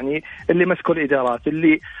العميد، يعني اللي مسكوا الإدارات،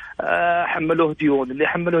 اللي حملوه ديون، اللي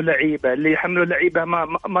حملوه لعيبة، اللي حملوه لعيبة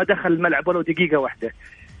ما دخل الملعب ولو دقيقة واحدة.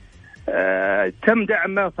 تم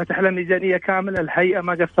دعمه، فتح له ميزانية كاملة، الهيئة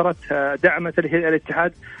ما قصرت، دعمت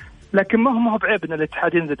الاتحاد. لكن ما هو بعيب ان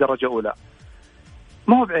الاتحاد ينزل درجة أولى،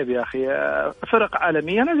 ما هو بعيب يا أخي. فرق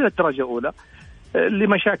عالمية نزلت درجة أولى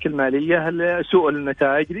لمشاكل مالية، لسوء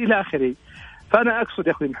النتائج إلى آخره. فأنا أقصد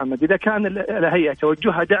يا أخوي محمد، إذا كان الهيئة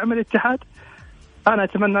توجهها دعم الاتحاد، أنا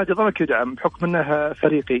أتمنى نادي الضمك يدعم بحكم أنه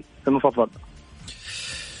فريقي المفضل.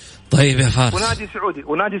 طيب يا فارس،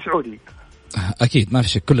 ونادي سعودي أكيد ما في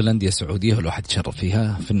شك، كل الأندية السعودية والواحد يتشرف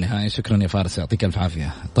فيها في النهاية. شكرا يا فارس، يعطيك ألف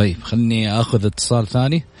عافية. طيب خلني أخذ اتصال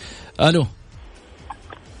ثاني. ألو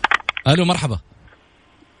مرحبا.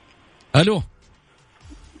 ألو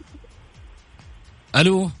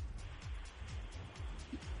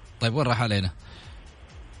طيب وين راح علينا؟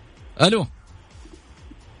 ألو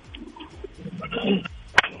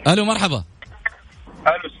مرحبا.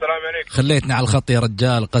 ألو السلام عليكم. خليتني على الخط يا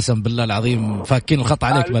رجال، قسم بالله العظيم فاكين الخط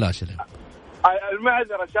عليك بلاش.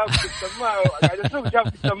 المعذرة، شافك السماعة قاعد أشوف،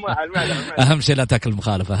 شافك السماعة. المعذرة. أهم شيء لا تاكل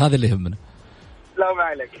المخالفة، هذا اللي يهمنا. لا ما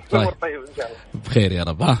عليك. طيب إن شاء الله بخير يا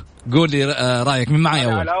رب. قول لي رأيك. من معي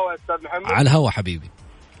أول؟ على الهواء أستاذ محمد. على الهواء حبيبي.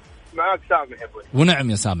 معك سامح يبوي. ونعم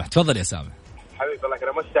يا سامح، تفضل يا سامح. حبيبي الله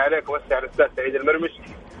يكرمك، مسي عليك ومسي على الأستاذ سعيد المرمش،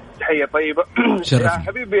 تحية طيبة. شرفني.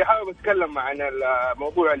 حبيبي حابب أتكلم عن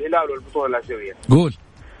موضوع الهلال والبطولة الآسيوية. قول.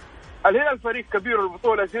 الهلال فريق كبير،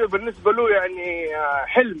 والبطولة الآسيوية بالنسبة له يعني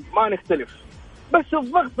حلم ما نختلف، بس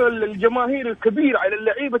الضغط الجماهيري الكبير على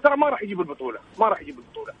اللعيبة ترى ما راح يجيب البطولة،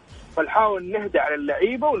 فنحاول نهدى على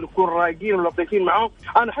اللعيبة ونكون رايقين ولطيفين معهم.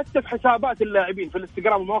 أنا حتى في حسابات اللاعبين في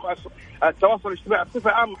الانستغرام ومواقع التواصل الاجتماعي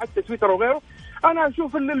بصفة عامة، حتى تويتر وغيره، أنا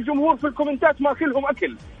أشوف إن الجمهور في الكومنتات ماكلهم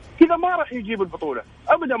أكل كذا، ما راح يجيب البطولة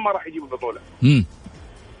أبدا، ما راح يجيب البطولة.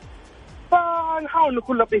 فنحاول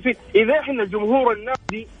نكون لطيفين. إذا إحنا جمهور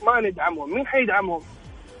النادي ما ندعمهم، مين حيدعمهم؟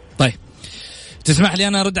 طيب تسمح لي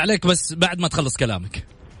أنا أرد عليك بس بعد ما تخلص كلامك.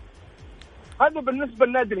 هذا بالنسبة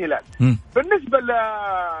لنادي الهلال. بالنسبة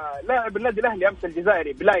للاعب النادي الأهلي أمس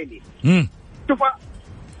الجزائري بلايلي، شوف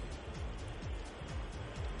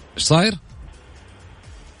إيش صاير؟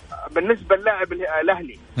 بالنسبة للاعب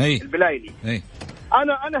الأهلي البلايلي،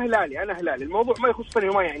 أنا هلالي، الموضوع ما يخصني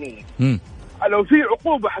وما يعنيني. لو في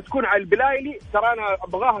عقوبة حتكون على البلايلي، ترى أنا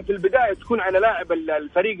أبغاها في البداية تكون على لاعب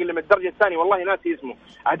الفريق اللي من الدرجة الثانية، والله ناسي اسمه،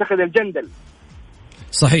 أعتقد الجندل.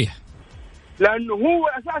 صحيح، لأنه هو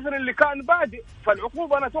أساسا اللي كان بادئ،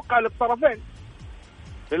 فالعقوبة أنا أتوقع للطرفين،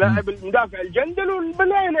 لاعب المدافع الجندل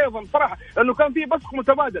والبلايلي أيضا صراحة، لأنه كان في بصق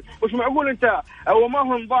متبادل. مش معقول أنت هو ما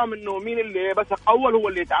هو نظام إنه مين اللي بصق أول هو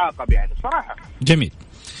اللي يتعاقب يعني صراحة. جميل.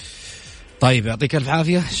 طيب يعطيك الف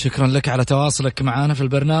عافية، شكرا لك على تواصلك معنا في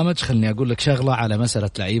البرنامج. خلني أقول لك شغلة على مسألة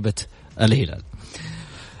لعيبة الهلال.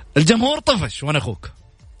 الجمهور طفش وأنا أخوك،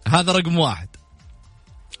 هذا رقم واحد.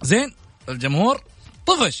 زين، الجمهور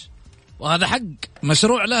طفش، وهذا حق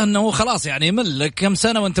مشروع له أنه خلاص يعني يمل لك كم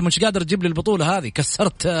سنة وأنت مش قادر تجيب لي البطولة هذه،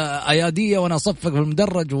 كسرت أيادية وأنا أصفق في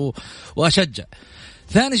المدرج وأشجع.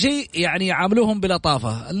 ثاني شيء يعني يعاملوهم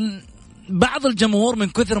بلطافة. بعض الجمهور من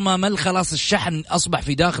كثر ما مل خلاص الشحن أصبح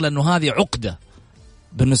في داخله أنه هذه عقدة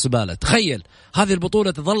بالنسبة له. تخيل هذه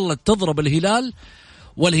البطولة ظلت تضرب الهلال،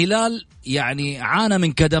 والهلال يعني عانى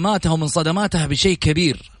من كدماتها ومن صدماتها بشيء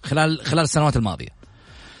كبير خلال السنوات الماضية،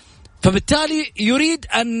 فبالتالي يريد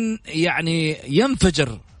أن يعني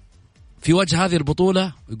ينفجر في وجه هذه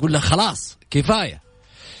البطولة ويقول له خلاص كفاية.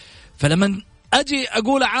 فلما أجي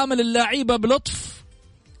أقول عامل اللاعيبة بلطف،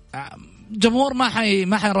 جمهور ما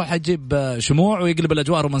حيروح يجيب شموع ويقلب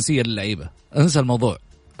الأجواء رومانسية للعيبة، انسى الموضوع.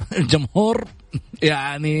 الجمهور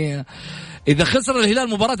يعني إذا خسر الهلال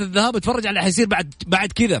مباراة الذهاب اتفرج على حيصير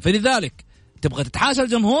بعد كذا. فلذلك تبغى تتحاشى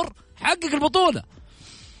الجمهور، حقق البطولة،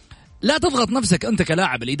 لا تضغط نفسك أنت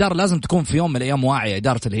كلاعب. الإدارة لازم تكون في يوم من الأيام واعية،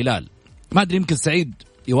 إدارة الهلال. ما أدري يمكن سعيد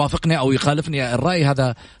يوافقني أو يخالفني الرأي،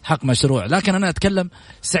 هذا حق مشروع، لكن أنا أتكلم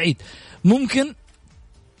سعيد. ممكن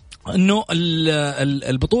أنه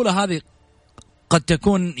البطولة هذه قد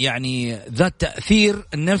تكون يعني ذات تأثير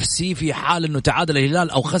نفسي في حال أنه تعادل الهلال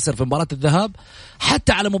أو خسر في مباراة الذهاب،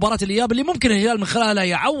 حتى على مباراة الإياب اللي ممكن الهلال من خلالها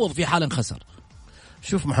يعوض في حال خسر.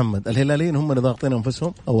 شوف محمد، الهلاليين هم اللي ضاغطين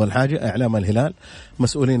انفسهم. اول حاجه اعلام الهلال،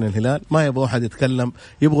 مسؤولين الهلال ما يبغوا احد يتكلم،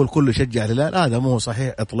 يبغوا الكل يشجع الهلال. هذا مو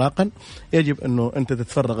صحيح اطلاقا. يجب انه انت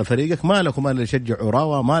تتفرغ لفريقك، مالك ومال اللي يشجع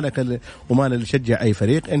عراوه، مالك ومال اللي يشجع اي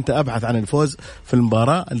فريق. انت ابحث عن الفوز في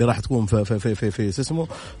المباراه اللي راح تكون في اسمه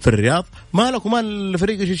في الرياض. مالك ومال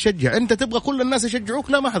الفريق يشجع. انت تبغى كل الناس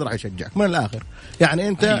يشجعوك، لا ما حد راح يشجعك من الاخر. يعني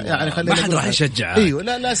انت أيوة. يعني خلينا ما حد راح يشجعك. ايوه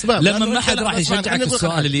لا اسباب. لما ما حد راح يشجعك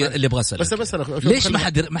السؤال اللي ابغى اساله بس ليش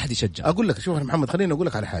ما حد يشجع؟ اقول لك شوف محمد، خليني اقول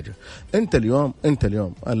لك على حاجه. انت اليوم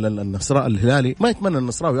النصراوي الهلالي ما يتمنى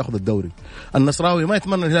النصراوي ياخذ الدوري، النصراوي ما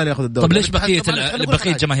يتمنى الهلالي ياخذ الدوري. طب ليش بقيه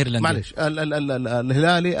جماهير الانديه؟ معلش،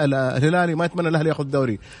 الهلالي ما يتمنى الاهلي ياخذ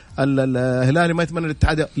الدوري، الهلالي ما يتمنى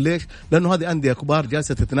الاتحاد. ليش؟ لانه هذه انديه كبار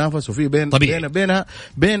جالسه تتنافس، وفي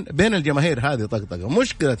بين الجماهير هذه طقطقه.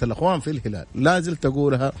 مشكله الاخوان في الهلال لازم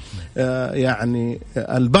تقولها، يعني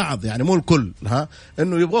البعض يعني مو الكل،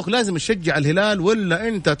 انه يبغوك لازم تشجع الهلال، ولا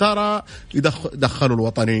انت ترى دخلوا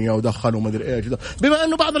الوطنيه ودخلوا مدري ايش. بما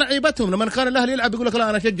انه بعض لعيبتهم لما كان الاهلي يلعب يقول لك لا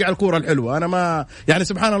انا اشجع الكوره الحلوه. انا ما يعني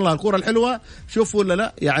سبحان الله الكوره الحلوه شوف ولا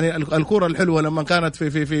لا، يعني الكوره الحلوه لما كانت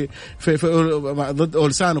في ضد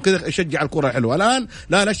اولسان وكذا يشجع الكوره الحلوه. الان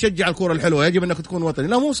لا تشجع الكوره الحلوه، يجب انك تكون وطني.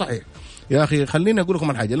 لا مو صحيح يا اخي. خليني اقول لكم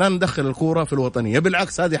على حاجه، لا ندخل الكوره في الوطنيه،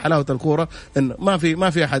 بالعكس هذه حلاوه الكوره، ان ما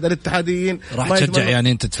في احد الاتحاديين راح تشجع.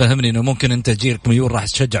 يعني انت تفهمني انه ممكن انت تجيك ميول راح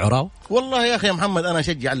تشجع عراو؟ والله يا اخي يا محمد انا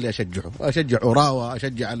اشجع اللي اشجعه، اشجع عراوه،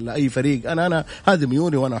 اشجع اي فريق. انا هذه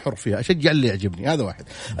ميولي وانا حر فيها، اشجع اللي يعجبني. هذا واحد.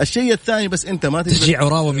 الشيء الثاني بس انت ما تشجع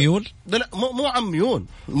عراوه ميول؟ لا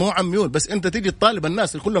مو عن ميول بس انت تيجي تطالب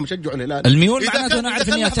الناس كلهم يشجعوا الهلال. الميول معناته انا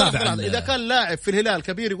اعرف اني اتابع. اذا كان لاعب في الهلال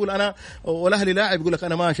كبير يقول انا، والاهلي لاعب يقول لك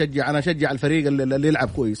انا ما اشجع، انا اشجع الفريق اللي يلعب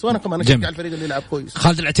كويس، وانا كمان اشجع الفريق اللي يلعب كويس.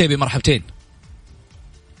 خالد العتيبي مرحبتين.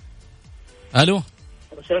 الو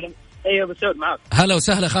ايوه ابو سعود معاك. هلا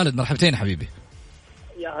وسهلا خالد، مرحبتين حبيبي.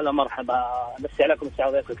 يا هلا مرحبا، مسي عليكم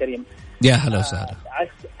السعودية الكريم. يا هلا وسهلا.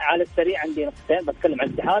 على السريع عندي نقطتين بتكلم عن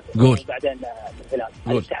الاتحاد وبعدين الهلال.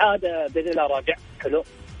 الاتحاد باذن الله راجع حلو،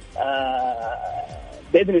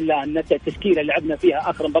 باذن الله ان التشكيله اللي لعبنا فيها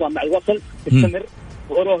اخر مباراه مع الوصل تستمر،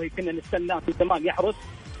 وروهي كنا نستناه في زمان يحرس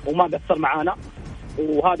وما قصر معانا،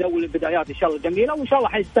 وهذا اول البدايات ان شاء الله جميله، وان شاء الله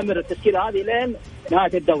حيستمر التشكيله هذه لين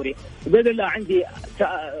نهايه الدوري. وباذن الله عندي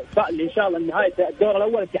فائل ان شاء الله نهايه الدور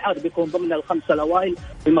الاول الاتحاد بيكون ضمن الخمسه الاوائل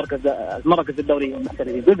في المركز الدوري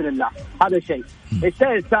المحترفين باذن الله. هذا الشيء.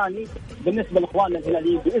 الشيء الثاني بالنسبه لاخواننا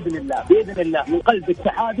الهلاليين باذن الله من قلب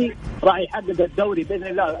اتحادي راح يحقق الدوري باذن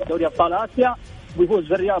الله، دوري ابطال اسيا، ويفوز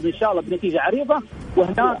في الرياض ان شاء الله بنتيجه عريضه،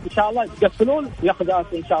 وهناك ان شاء الله يقفلون وياخذ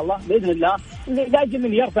ان شاء الله باذن الله، لاجل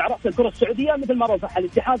من يرفع راس الكره السعوديه مثل ما رفعها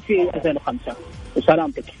الاتحاد في 2005.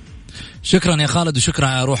 وسلامتك. شكرا يا خالد، وشكرا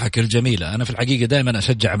على روحك الجميله. انا في الحقيقه دائما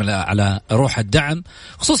اشجع على روح الدعم،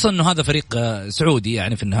 خصوصا انه هذا فريق سعودي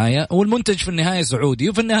يعني في النهايه، والمنتج في النهايه سعودي،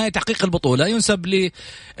 وفي النهايه تحقيق البطوله ينسب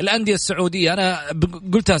للانديه السعوديه. انا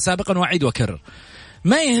قلتها سابقا واعيد واكرر،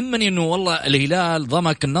 ما يهمني انه والله الهلال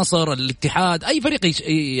ضمك النصر الاتحاد اي فريق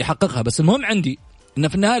يحققها، بس المهم عندي ان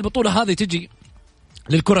في النهايه البطوله هذه تجي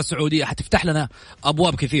للكره السعوديه، حتفتح لنا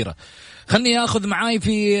ابواب كثيره. خلني اخذ معاي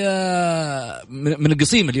في من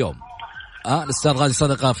القصيم اليوم الاستاذ غازي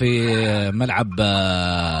صدقه في ملعب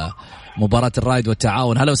مباراه الرايد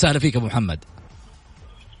والتعاون. هلا وسهلا فيك ابو محمد.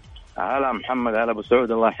 هلا محمد، هلا ابو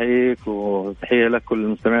سعود، الله يحييك، وتحيه لك كل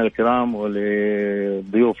المستمعين الكرام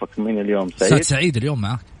ولضيوفك من اليوم. سعيد اليوم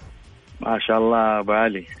معك ما شاء الله. ابو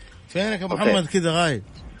علي فينك ابو محمد كذا غايب؟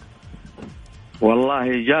 والله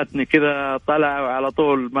جاتني كذا طلع وعلى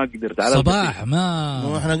طول ما قدرت على صباح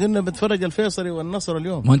ما احنا قلنا بتفرج الفيصلي والنصر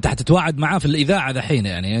اليوم، ما انت حتتواعد معاه في الاذاعه دحين،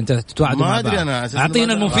 يعني انت تتواعد ما ادري انا.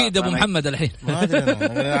 اعطينا المفيد ابو محمد الحين. ما ادري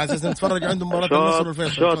انا على اساس نتفرج عندهم مباراه النصر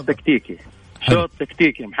والفيصل. شوط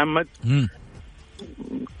تكتيكي محمد.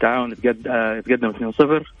 التعاون يتقدم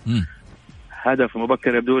 2-0. هدف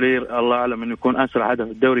مبكر يبدو لي الله اعلم انه يكون اسرع هدف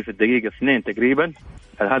الدوري في الدقيقه 2 تقريبا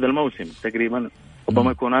هذا الموسم، تقريبا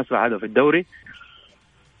ربما يكون اسرع هدف الدوري.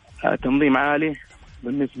 تنظيم عالي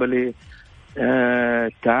بالنسبه لي،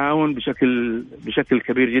 التعاون بشكل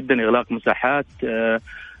كبير جدا، اغلاق مساحات،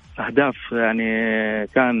 اهداف. يعني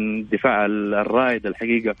كان دفاع الرايد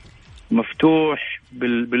الحقيقه مفتوح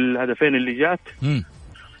بالهدفين اللي جات.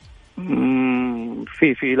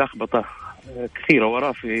 في لخبطه كثيره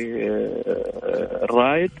وراه في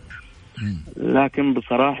الرايد، لكن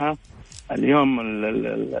بصراحه اليوم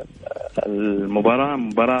المباراة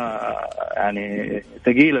مباراة يعني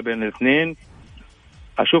ثقيلة بين الاثنين.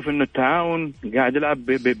 أشوف إنه التعاون قاعد يلعب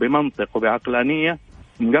بمنطق وبعقلانية،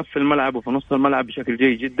 مقفل الملعب وفي نص الملعب بشكل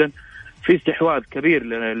جيد جدا، في استحواذ كبير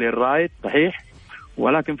للرايد صحيح،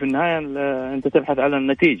 ولكن في النهاية أنت تبحث على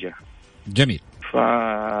النتيجة. جميل.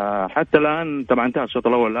 فحتى الآن طبعا انتهى الشوط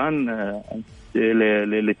الأول الآن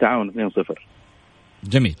للتعاون 2-0.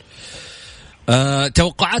 جميل.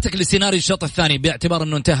 توقعاتك لسيناريو الشوط الثاني باعتبار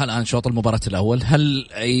أنه انتهى الآن شوط المباراة الأول؟ هل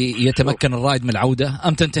يتمكن الرائد من العودة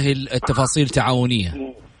أم تنتهي التفاصيل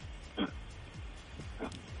تعاونية؟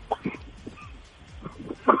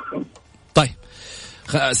 طيب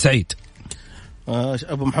سعيد.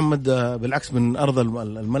 أبو محمد بالعكس من أرض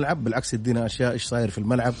الملعب، بالعكس يدينا أشياء إيش صاير في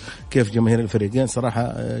الملعب، كيف جماهير الفريقين.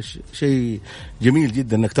 صراحة شيء جميل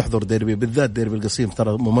جدا إنك تحضر ديربي، بالذات ديربي القصيم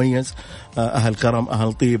ترى مميز. أهل كرم،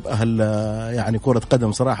 أهل طيب، أهل يعني كرة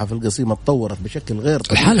قدم صراحة في القصيم اتطورت بشكل غير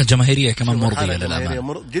طبيعي. الحالة الجماهيرية كمان مرضية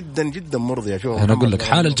للأمانة، جدا جدا مرضية. شوف أنا أقول لك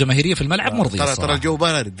حالة الجماهيرية في الملعب مرضية. ترى الجو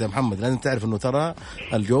بارد يا محمد، لازم تعرف إنه ترى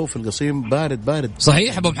الجو في القصيم بارد.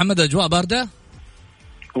 صحيح أبو محمد الأجواء باردة؟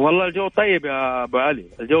 والله الجو طيب يا أبو علي،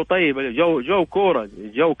 الجو طيب، جو كورة،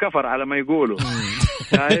 جو كفر على ما يقولوا.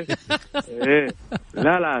 شايف؟ إيه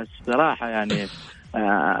لا صراحة يعني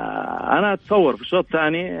أنا أتصور في الشوط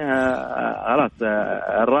الثاني خلاص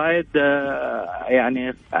الرائد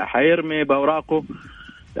يعني حيرمي بأوراقه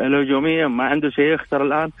الهجومية، ما عنده شيء يخسر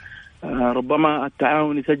الآن. ربما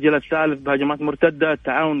التعاون يسجل الثالث بهجمات مرتدة.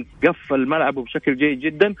 التعاون قفل الملعب بشكل جيد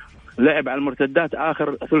جدا، لعب على المرتدات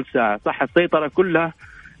آخر ثلث ساعة. صح السيطرة كلها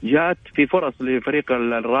جاءت في فرص لفريق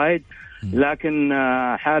الرائد، لكن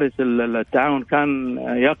حارس التعاون كان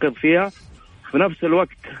يقظ فيها. في نفس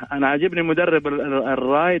الوقت أنا عجبني مدرب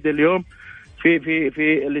الرائد اليوم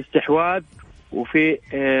في الاستحواذ وفي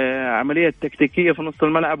عملية تكتيكية في نص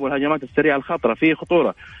الملعب والهجمات السريعة الخطرة في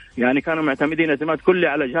خطورة. يعني كانوا معتمدين اعتماد كلي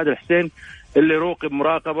على جهاد الحسين اللي روقب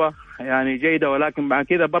مراقبة يعني جيدة، ولكن مع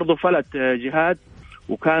كذا برضو فلت جهاد،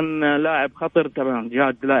 وكان لاعب خطر. طبعا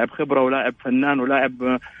جهاد لاعب خبرة ولاعب فنان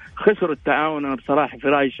ولاعب خسر التعاون أنا بصراحة في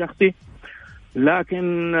رأيي الشخصي.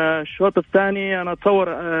 لكن الشوط الثاني أنا أتصور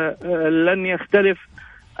لن يختلف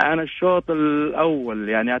عن الشوط الأول.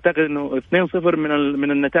 يعني أعتقد أنه 2-0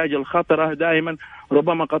 من النتائج الخطرة دائما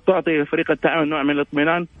ربما قد تعطي فريق التعاون نوع من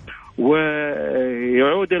الاطمئنان،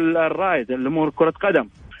 ويعود الرائد الأمور كرة قدم.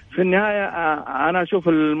 في النهاية أنا أشوف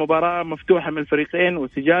المباراة مفتوحة من الفريقين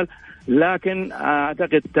وسجال، لكن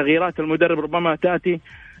أعتقد تغييرات المدرب ربما تأتي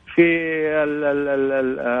في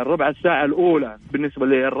الربع الساعة الأولى بالنسبة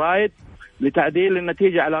للرائد لتعديل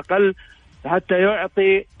النتيجة على الأقل، حتى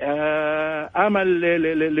يعطي أمل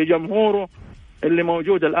لجمهوره اللي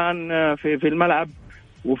موجود الآن في الملعب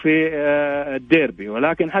وفي الديربي.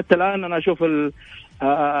 ولكن حتى الآن أنا أشوف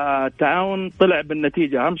التعاون طلع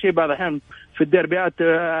بالنتيجة. أهم شيء بعض الأحيان في الديربيات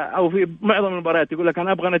أو في معظم المباريات يقول لك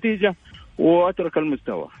أنا أبغى نتيجة وأترك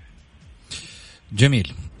المستوى.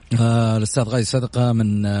 جميل. الأستاذ غازي صدقة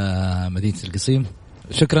من مدينة القصيم،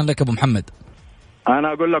 شكرا لك أبو محمد.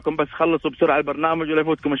 أنا أقول لكم بس خلصوا بسرعة البرنامج ولا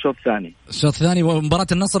يفوتكم الشوط الثاني. الشوط الثاني ومباراة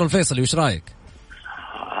النصر الفيصلي، وش رأيك؟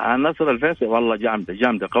 النصر الفيصلي والله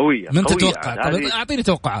جامدة قوية. من تتوقع؟ أعطيني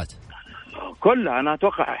توقعات. كلها أنا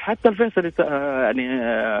أتوقع حتى الفيصلي يعني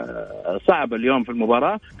صعب اليوم في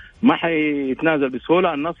المباراة، ما حيتنازل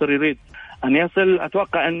بسهولة. النصر يريد أن يصل.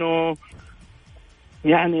 أتوقع أنه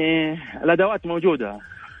يعني الأدوات موجودة،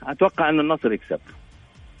 أتوقع أن النصر يكسب.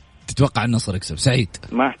 تتوقع النصر يكسب؟ سعيد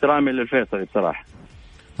مع احترامي للفيصلي بصراحة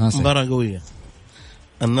مباراة قوية.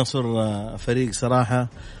 النصر فريق صراحة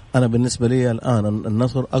أنا بالنسبة لي الآن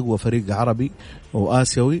النصر أقوى فريق عربي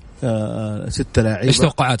وآسيوي. 6 لاعبين. إيش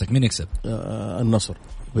توقعاتك مين يكسب؟ النصر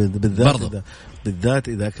بالذات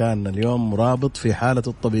إذا كان اليوم مرابط في حالته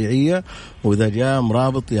الطبيعية، وإذا جاء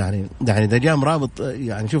مرابط يعني إذا جاء مرابط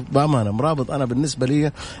يعني شوف بأمانة مرابط. أنا بالنسبة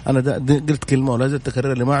لي أنا قلت كلمة ولازم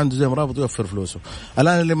تكرر، اللي ما عنده زي مرابط يوفر فلوسه.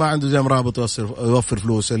 الآن اللي ما عنده زي مرابط يوفر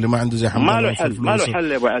فلوسه، اللي ما عنده زي حمد ما له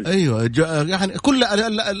حل يا أبو علي. أيوة يعني كل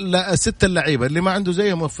 6 اللعيبة اللي ما عنده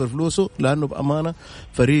زيهم يوفر فلوسه، لأنه بأمانة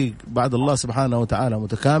فريق بعد الله سبحانه وتعالى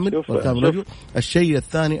متكامل والكامل. الشيء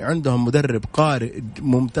الثاني عندهم مدرب قارئ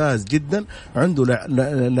ممتاز جدا، عنده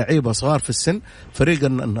لعيبة صغار في السن. فريق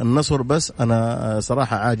النصر بس أنا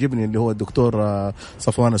صراحة عاجبني اللي هو الدكتور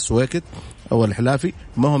صفوان السويكت أو الحلافي،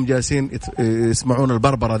 ما هم جالسين يسمعون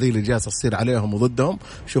البربرة ذي اللي جالسة تصير عليهم وضدهم.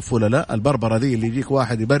 شوفوا لا البربرة ذي اللي يجيك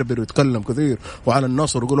واحد يبربر ويتكلم كثير وعلى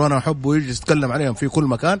النصر ويقول أنا أحبه ويجي يتكلم عليهم في كل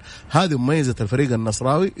مكان. هذه مميزة الفريق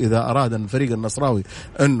النصراوي. إذا أراد الفريق النصراوي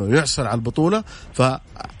أنه يحصل على البطولة،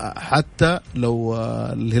 فحتى لو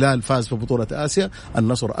الهلال فاز في بطولة آسيا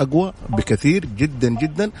النصر أقوى بكثير جدا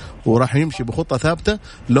جدا، وراح يمشي بخطة ثابتة.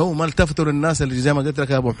 لو ما التفتوا للناس اللي زي ما قلت لك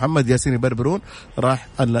يا أبو محمد ياسين يبربرون، راح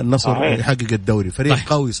النصر يحقق الدوري. فريق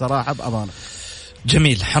قوي صراحة بأمانة.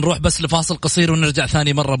 جميل. حنروح بس لفاصل قصير ونرجع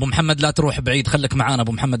ثاني مرة. أبو محمد لا تروح بعيد، خلك معانا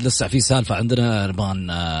أبو محمد، لسه في سالفة عندنا نبغى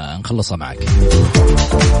نخلصها معك.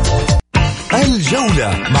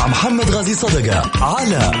 الجولة مع محمد غازي صدقة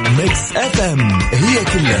على ميكس اف ام، هي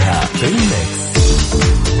كلها في الميكس.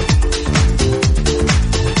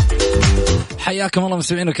 حياكم الله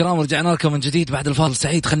مستمعينا الكرام، ورجعنا لكم من جديد بعد الفاصل.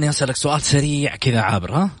 سعيد خلني أسألك سؤال سريع كذا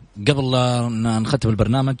عابر قبل نختم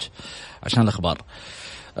البرنامج عشان الأخبار.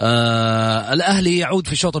 الأهلي يعود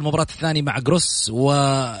في شوط المباراة الثاني مع جروس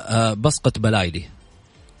وبسقة بلايلي.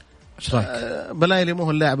 ايش رايك؟ بلايلي مو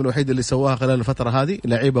هو اللاعب الوحيد اللي سواها خلال الفترة هذه،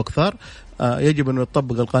 لعيبة كثار. يجب أنه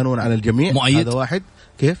يطبق القانون على الجميع. مؤيد. هذا واحد.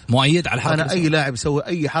 كيف؟ مؤيد على الحركة. أنا أي لاعب يسوي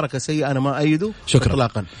أي حركة سيئة أنا ما أيده. شكرا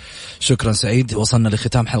إطلاقا. شكرا سعيد. وصلنا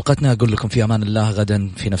لختام حلقتنا، أقول لكم في أمان الله،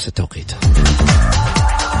 غدا في نفس التوقيت.